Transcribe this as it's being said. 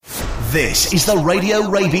This is the Radio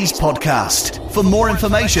Rabies podcast. For more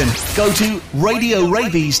information, go to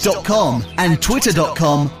radiorabies.com and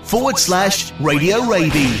twitter.com/Radio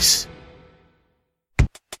Rabies.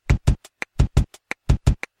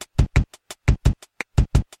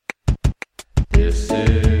 This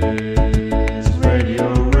is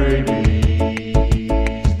Radio Rabies.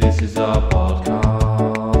 This is our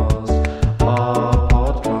podcast. Our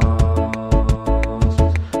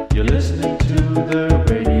podcast. You're listening to the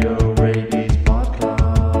Radio Rabies podcast.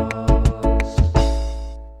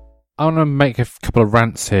 I want to make a couple of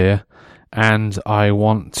rants here, and I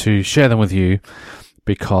want to share them with you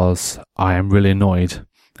because I am really annoyed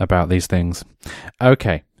about these things.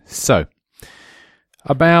 Okay, so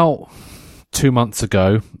about 2 months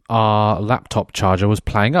ago, our laptop charger was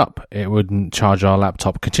playing up. It wouldn't charge our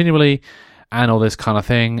laptop continually and all this kind of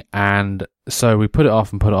thing. And so we put it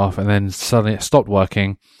off, and then suddenly it stopped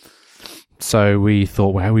working. So we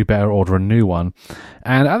thought, well, we better order a new one.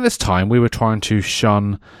 And at this time, we were trying to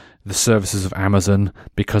shun the services of Amazon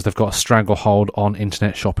because they've got a stranglehold on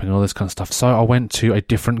internet shopping and all this kind of stuff. So I went to a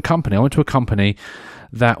different company. I went to a company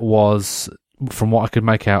that was, from what I could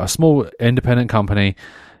make out, a small independent company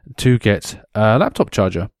to get a laptop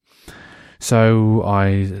charger. So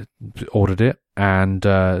I ordered it and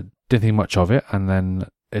didn't think much of it, and then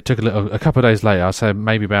it took a couple of days later, I'd say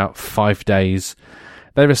maybe about 5 days,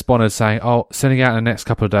 they responded saying, oh, sending out in the next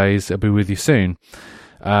couple of days, it'll be with you soon.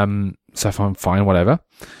 So if I'm fine, whatever.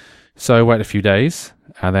 So I waited a few days,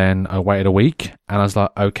 and then I waited a week, and I was like,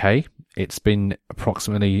 okay, it's been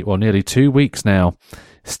nearly 2 weeks now,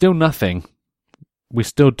 still nothing. We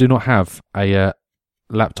still do not have a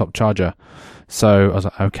laptop charger. So I was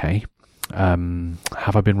like, okay,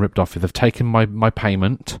 have I been ripped off? They've taken my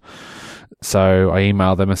payment. So I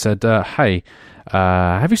emailed them and said, hey,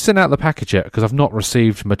 have you sent out the package yet? Because I've not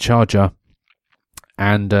received my charger.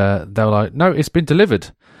 And they were like, no, it's been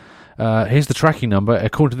delivered. Here's the tracking number.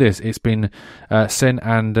 According to this, it's been sent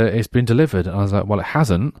and it's been delivered. And I was like, well, it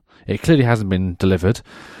hasn't. It clearly hasn't been delivered.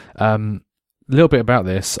 A little bit about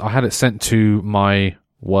this. I had it sent to my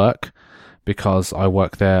work because I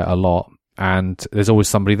work there a lot, and there's always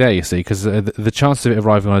somebody there, you see, because the chance of it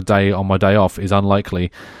arriving on my day off is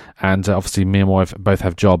unlikely, and obviously me and my wife both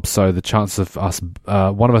have jobs, so the chance of us,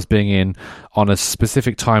 one of us being in on a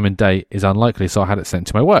specific time and date is unlikely, so I had it sent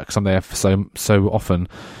to my work, because I'm there so often,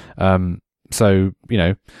 so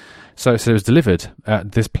it was delivered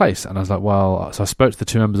at this place, and I was like, well, so I spoke to the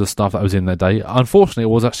two members of staff that was in that day. Unfortunately, it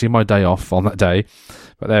was actually my day off on that day,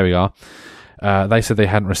 but there we are. They said they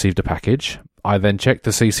hadn't received a package. I then checked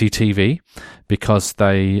the CCTV because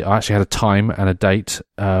I actually had a time and a date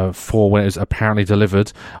for when it was apparently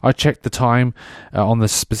delivered. I checked the time on the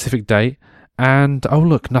specific date, and oh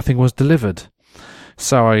look, nothing was delivered.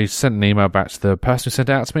 So I sent an email back to the person who sent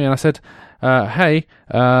it out to me, and I said, hey,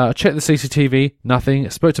 I checked the CCTV, nothing.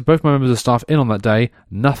 Spoke to both my members of staff in on that day,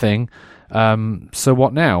 nothing. So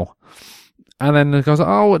what now? And then the guy's like,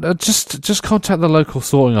 oh, just contact the local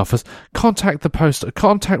sorting office, contact the post,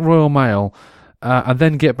 contact Royal Mail, and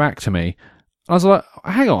then get back to me. I was like,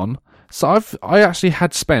 hang on. So I actually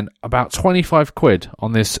had spent about 25 quid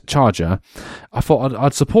on this charger. I thought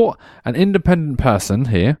I'd support an independent person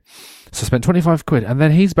here. So I spent 25 quid, and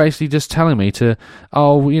then he's basically just telling me to,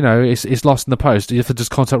 it's lost in the post. You have to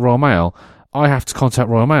just contact Royal Mail. I have to contact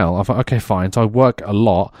Royal Mail. I thought, okay, fine. So I work a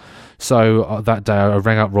lot. So that day I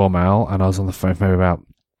rang up Royal Mail, and I was on the phone for maybe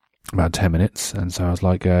about 10 minutes. And so I was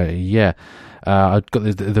like, I got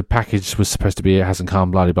the package was supposed to be, it hasn't come,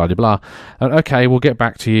 blah, blah, blah, blah. And okay, we'll get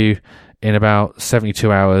back to you in about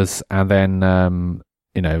 72 hours, and then,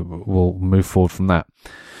 we'll move forward from that.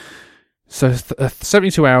 So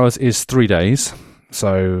 72 hours is 3 days.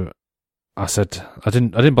 So I said, I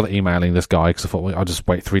didn't bother emailing this guy because I thought, well, I'll just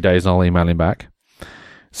wait 3 days and I'll email him back.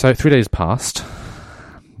 So 3 days passed.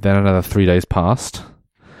 Then another 3 days passed,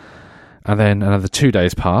 and then another 2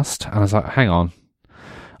 days passed, and I was like, hang on.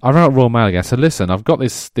 I rang up Royal Mail again. I said, listen, I've got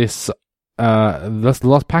this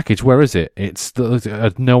lost package. Where is it?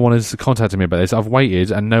 No one has contacted me about this. I've waited,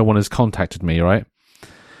 and no one has contacted me, right?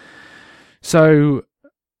 So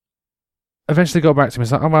eventually got back to me.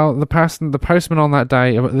 It's like, oh, well, the postman on that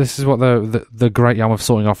day, this is what the Great Yarmouth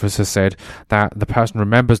sorting officer said, that the person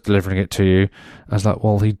remembers delivering it to you. I was like,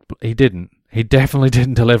 well, he didn't. He definitely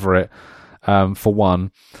didn't deliver it, for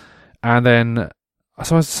one. And then,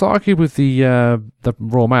 so I argued with the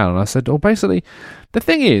Royal Mail, and I said, well, basically, the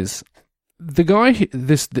thing is,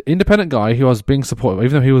 the independent guy who I was being supportive,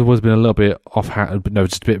 even though he was being a little bit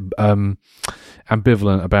just a bit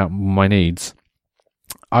ambivalent about my needs,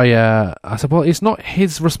 I said, well, it's not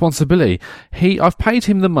his responsibility. I've paid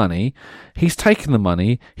him the money. He's taken the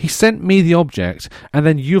money. He sent me the object, and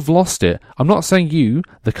then you've lost it. I'm not saying you,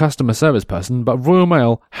 the customer service person, but Royal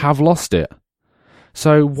Mail have lost it.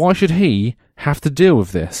 So why should he have to deal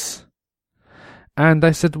with this? And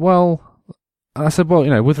they said, well,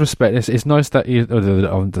 with respect, it's nice that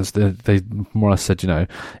they more or less said,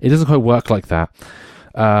 it doesn't quite work like that.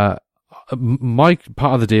 My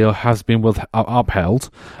part of the deal has been upheld.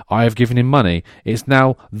 I have given him money. It's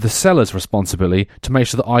now the seller's responsibility to make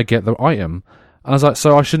sure that I get the item. And I was like,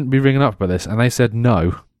 so I shouldn't be ringing up about this? And they said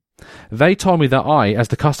no. They told me that I, as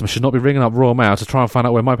the customer, should not be ringing up Royal Mail to try and find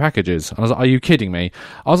out where my package is. And I was like, are you kidding me?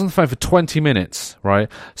 I was on the phone for 20 minutes, right?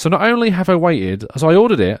 So not only have I waited, so I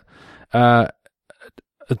ordered it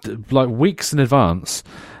like weeks in advance,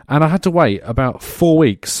 and I had to wait about 4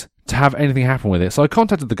 weeks to have anything happen with it. So I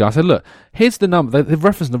contacted the guy. I said, look, here's the number, the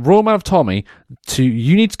reference number. Royal Mail have told me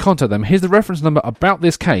you need to contact them. Here's the reference number about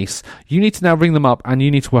this case. You need to now ring them up and you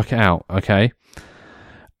need to work it out, okay?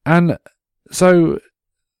 And so,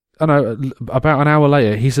 I know, about an hour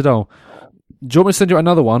later, he said, oh, do you want me to send you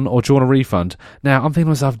another one or do you want a refund? Now, I'm thinking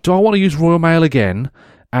to myself, do I want to use Royal Mail again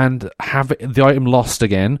and have the item lost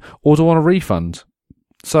again, or do I want a refund?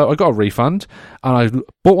 So I got a refund, and I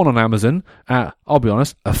bought one on Amazon at, I'll be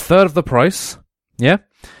honest, a third of the price, yeah?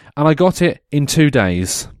 And I got it in 2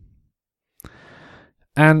 days.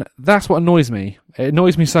 And that's what annoys me. It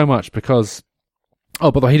annoys me so much because,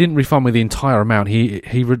 by the way, he didn't refund me the entire amount.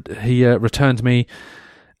 He returned me,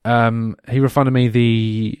 he refunded me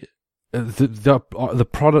the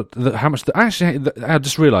product, how much, I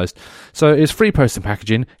just realised. So it's free post and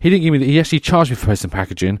packaging. He actually charged me for post and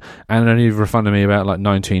packaging and only refunded me about like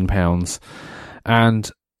 £19.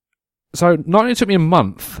 And so not only took me a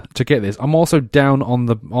month to get this, I'm also down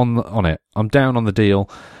on it. I'm down on the deal.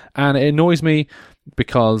 And it annoys me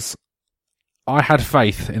because I had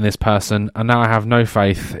faith in this person and now I have no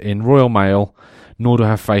faith in Royal Mail, nor do I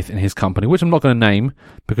have faith in his company, which I'm not going to name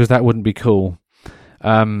because that wouldn't be cool.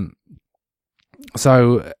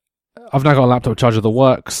 So I've now got a laptop charger that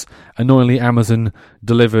works. Annoyingly, Amazon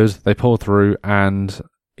delivered. They pulled through, and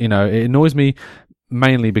it annoys me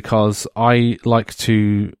mainly because I like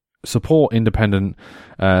to support independent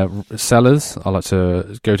sellers. I like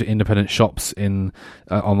to go to independent shops on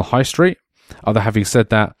the high street. Although having said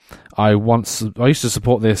that, I used to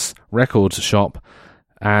support this record shop,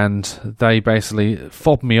 and they basically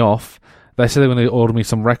fobbed me off. They said they were going to order me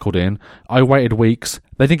some record in. I waited weeks.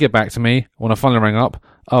 They didn't get back to me. When I finally rang up,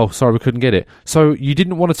 oh, sorry, we couldn't get it. So you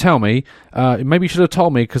didn't want to tell me. Maybe you should have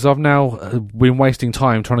told me, because I've now been wasting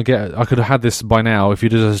time trying to get it. I could have had this by now if you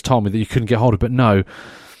just told me that you couldn't get hold of it. But no,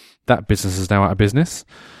 that business is now out of business.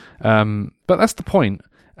 But that's the point.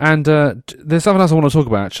 And there's something else I want to talk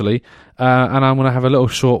about, actually. And I'm going to have a little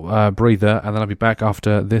short breather, and then I'll be back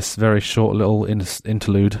after this very short little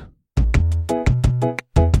interlude.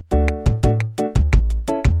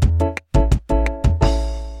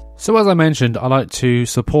 So as I mentioned, I like to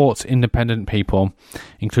support independent people,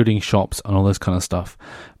 including shops and all this kind of stuff.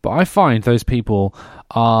 But I find those people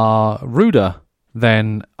are ruder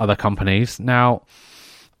than other companies. Now,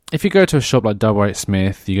 if you go to a shop like WH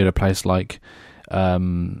Smith, you go to a place like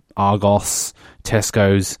Argos,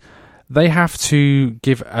 Tesco's, they have to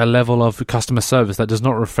give a level of customer service that does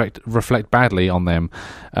not reflect badly on them,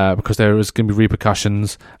 because there is going to be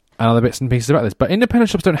repercussions and other bits and pieces about this. But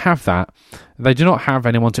independent shops don't have that. They do not have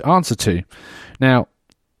anyone to answer to. Now,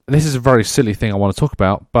 this is a very silly thing I want to talk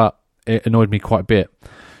about, but it annoyed me quite a bit.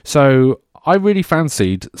 So I really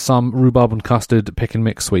fancied some rhubarb and custard pick and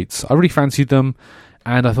mix sweets. I really fancied them,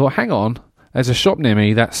 and I thought, hang on, there's a shop near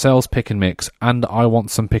me that sells pick and mix, and I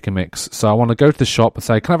want some pick and mix. So I want to go to the shop and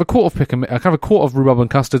say, can I have a quart of rhubarb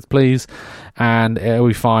and custard, please? And it'll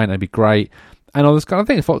be fine, it'll be great, and all this kind of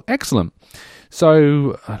thing. I thought, excellent.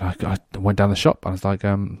 So I went down the shop and I was like,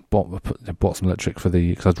 bought some electric because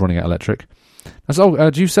I was running out of electric. I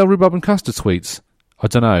said, do you sell rhubarb and custard sweets? I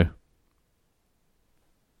don't know.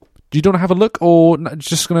 Do you want to have a look, or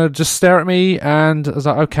just going to just stare at me? And I was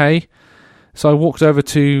like, okay. So I walked over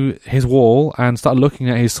to his wall and started looking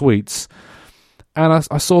at his sweets. And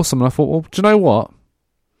I saw some and I thought, well, do you know what?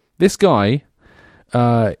 This guy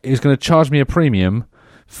is going to charge me a premium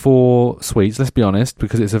for sweets, let's be honest,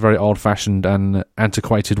 because it's a very old-fashioned and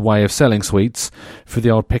antiquated way of selling sweets for the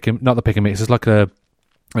old not the pick and mix. It's like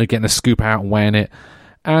getting a scoop out and weighing it.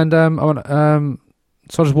 And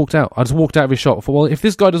so I just walked out. I just walked out of his shop. I thought, well, if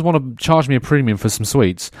this guy doesn't want to charge me a premium for some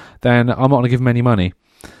sweets, then I'm not going to give him any money.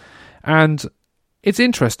 And it's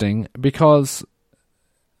interesting because,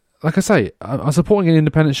 like I say, I'm supporting an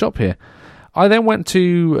independent shop here. I then went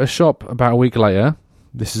to a shop about a week later,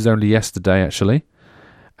 This is only yesterday, actually.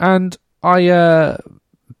 And I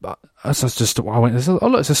went, oh,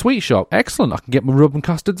 look, it's a sweet shop. Excellent. I can get my rhubarb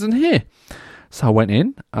custards in here. So I went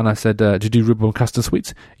in and I said, do you do rhubarb custard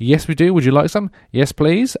sweets? Yes, we do. Would you like some? Yes,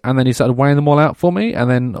 please. And then he started weighing them all out for me and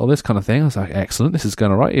then all this kind of thing. I was like, excellent. This is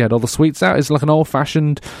going all right. He had all the sweets out. It's like an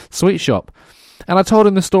old-fashioned sweet shop. And I told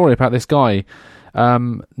him the story about this guy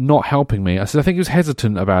not helping me. I said I think he was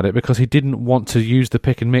hesitant about it because he didn't want to use the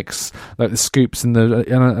pick and mix, like the scoops and I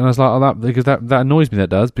was like, oh, that annoys me. That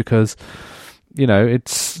does, because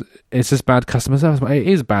it's just bad customer service. It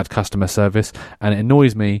is bad customer service, and it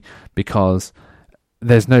annoys me because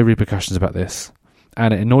there's no repercussions about this.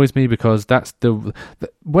 And it annoys me because that's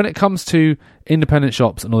when it comes to independent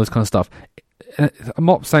shops and all this kind of stuff. I'm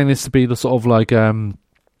not saying this to be the sort of like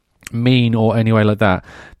mean or any way like that.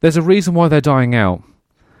 There's a reason why they're dying out,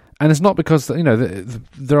 and it's not because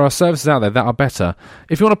there are services out there that are better.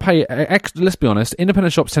 If you want to pay let's be honest,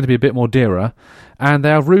 independent shops tend to be a bit more dearer, and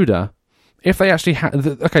they are ruder. If they actually had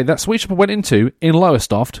that sweet shop I went into in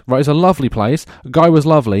Lowestoft, right, it's a lovely place. The guy was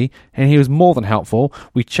lovely, and he was more than helpful.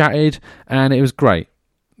 We chatted, and it was great.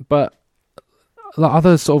 But the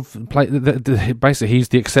other sort of basically, he's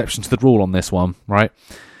the exception to the rule on this one, right?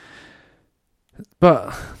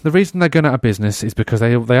 But the reason they're going out of business is because they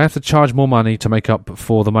have to charge more money to make up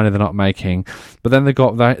for the money they're not making. But then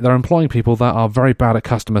they're employing people that are very bad at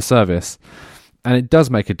customer service, and it does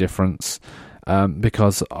make a difference.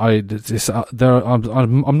 Because I'm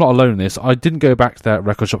not alone in this. I didn't go back to that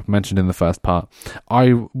record shop I mentioned in the first part.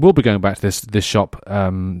 I will be going back to this shop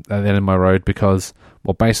at the end of my road because,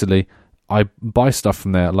 well, basically, I buy stuff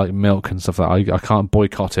from there, like milk and stuff like that. I can't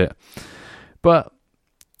boycott it. But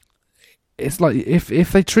it's like, if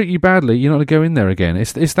they treat you badly, you're not going to go in there again.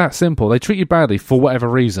 It's that simple. They treat you badly for whatever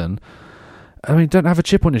reason. I mean, don't have a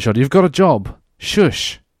chip on your shoulder. You've got a job.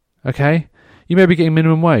 Shush. Okay? You may be getting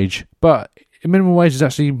minimum wage, but minimum wage is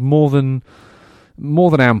actually more than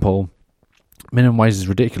ample. Minimum wage is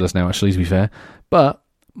ridiculous now, actually, to be fair. But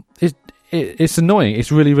it's annoying.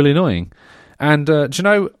 It's really, really annoying. And do you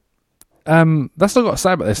know, that's all I've got to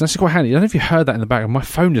say about this. And that's quite handy. I don't know if you heard that in the background. My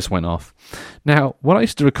phone just went off. Now, when I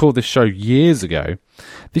used to record this show years ago,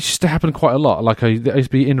 this used to happen quite a lot. Like I used to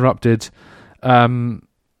be interrupted a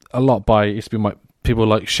lot by, it used to be people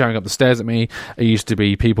like shouting up the stairs at me. It used to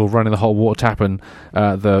be people running the hot water tap and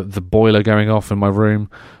the boiler going off in my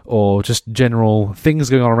room, or just general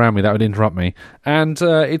things going on around me that would interrupt me. And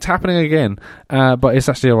it's happening again, but it's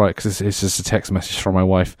actually alright because it's just a text message from my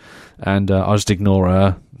wife, and I'll just ignore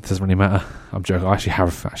her. It doesn't really matter. I'm joking. I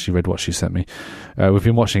have actually read what she sent me. We've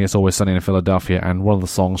been watching It's Always Sunny in Philadelphia, and one of the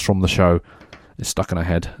songs from the show is stuck in her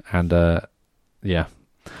head. And yeah,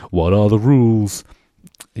 what are the rules?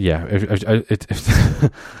 Yeah,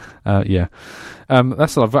 yeah.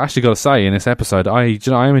 That's what I've actually got to say in this episode. I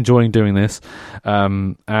am enjoying doing this,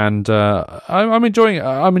 and I'm enjoying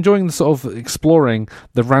the sort of exploring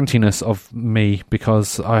the rantiness of me,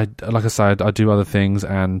 because like I said, I do other things,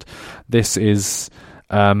 and this is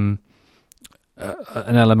an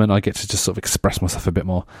element I get to just sort of express myself a bit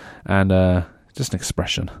more, and just an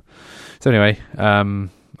expression. So anyway,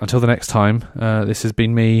 until the next time, this has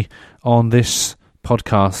been me on this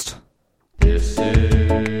podcast. This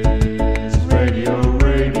is Radio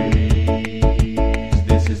Rabies.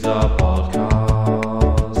 This is our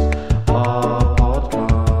podcast. Our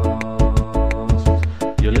podcast.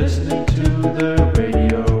 You're listening to the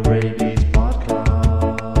Radio Rabies podcast.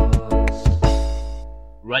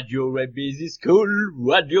 Radio Rabies is cool.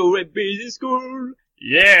 Radio Rabies is cool.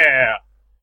 Yeah.